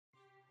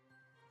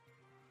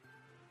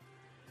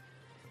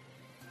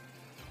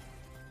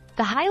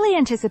The highly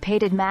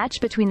anticipated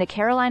match between the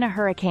Carolina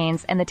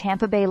Hurricanes and the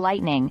Tampa Bay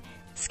Lightning,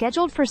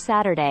 scheduled for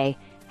Saturday,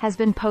 has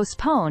been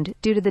postponed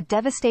due to the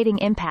devastating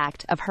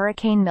impact of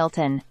Hurricane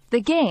Milton. The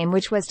game,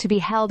 which was to be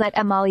held at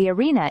Amalie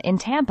Arena in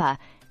Tampa,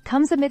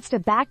 comes amidst a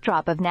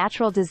backdrop of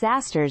natural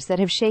disasters that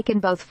have shaken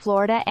both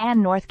Florida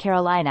and North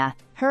Carolina.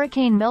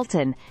 Hurricane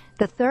Milton,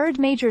 the third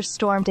major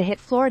storm to hit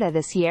Florida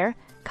this year,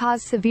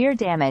 caused severe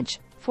damage,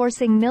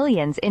 forcing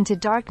millions into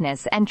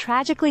darkness and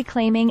tragically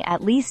claiming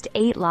at least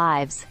 8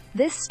 lives.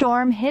 This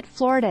storm hit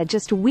Florida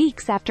just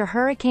weeks after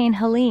Hurricane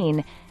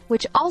Helene,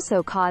 which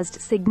also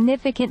caused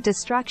significant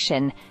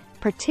destruction,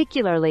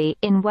 particularly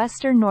in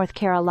western North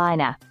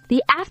Carolina.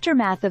 The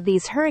aftermath of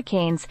these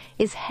hurricanes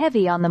is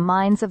heavy on the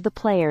minds of the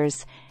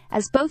players,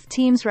 as both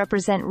teams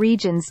represent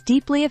regions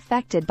deeply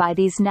affected by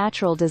these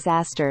natural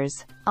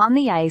disasters. On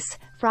the ice,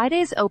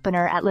 Friday's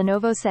opener at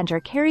Lenovo Center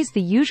carries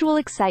the usual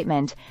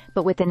excitement,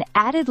 but with an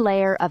added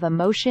layer of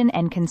emotion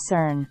and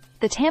concern.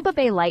 The Tampa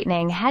Bay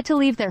Lightning had to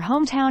leave their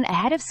hometown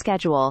ahead of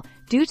schedule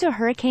due to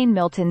Hurricane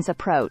Milton's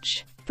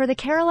approach. For the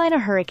Carolina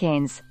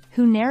Hurricanes,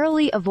 who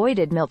narrowly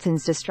avoided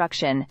Milton's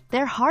destruction,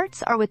 their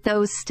hearts are with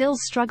those still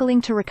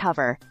struggling to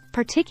recover,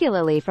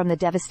 particularly from the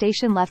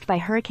devastation left by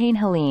Hurricane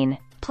Helene.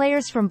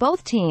 Players from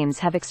both teams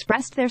have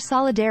expressed their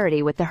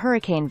solidarity with the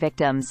hurricane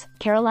victims.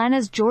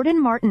 Carolina's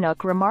Jordan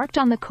Martinook remarked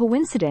on the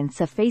coincidence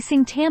of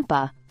facing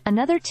Tampa,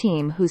 another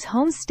team whose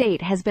home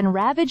state has been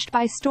ravaged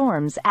by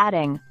storms,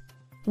 adding,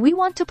 "We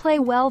want to play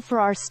well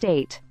for our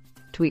state."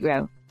 Tweet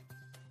wrote.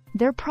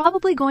 "They're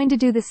probably going to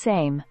do the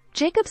same."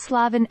 Jacob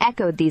Slavin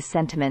echoed these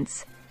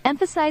sentiments,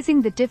 emphasizing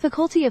the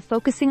difficulty of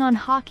focusing on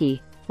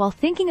hockey while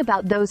thinking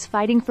about those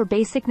fighting for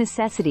basic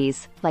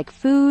necessities like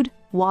food,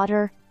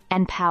 water,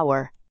 and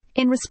power.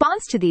 In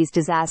response to these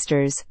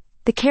disasters,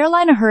 the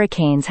Carolina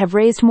Hurricanes have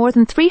raised more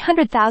than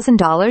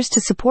 $300,000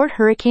 to support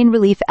hurricane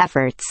relief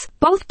efforts.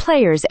 Both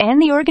players and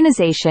the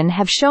organization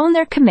have shown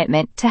their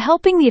commitment to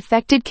helping the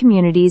affected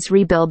communities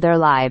rebuild their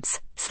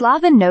lives.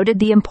 Slavin noted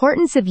the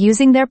importance of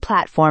using their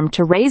platform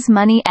to raise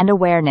money and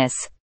awareness,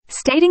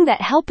 stating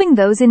that helping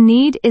those in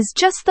need is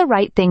just the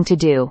right thing to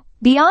do.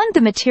 Beyond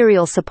the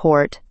material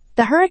support,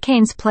 the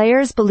Hurricanes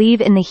players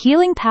believe in the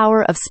healing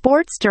power of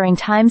sports during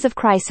times of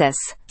crisis.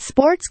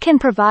 "Sports can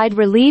provide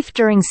relief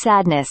during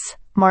sadness,"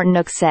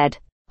 Martinook said,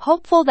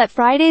 hopeful that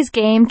Friday's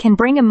game can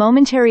bring a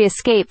momentary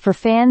escape for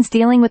fans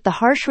dealing with the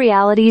harsh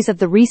realities of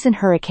the recent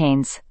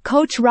hurricanes.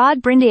 Coach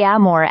Rod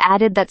Brind'Amour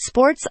added that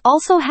sports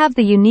also have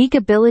the unique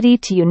ability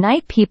to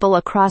unite people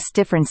across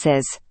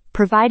differences,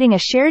 providing a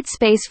shared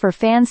space for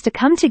fans to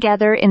come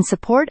together in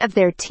support of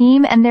their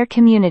team and their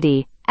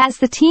community. As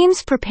the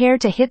teams prepare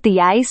to hit the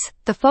ice,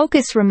 the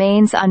focus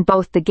remains on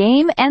both the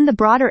game and the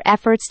broader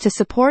efforts to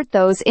support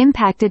those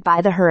impacted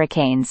by the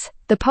hurricanes.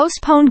 The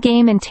postponed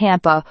game in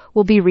Tampa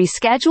will be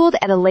rescheduled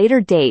at a later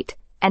date,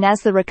 and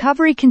as the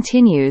recovery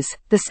continues,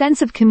 the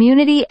sense of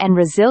community and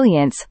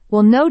resilience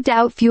will no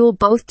doubt fuel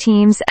both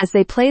teams as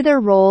they play their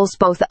roles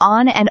both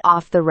on and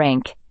off the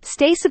rink.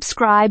 Stay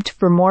subscribed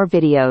for more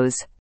videos.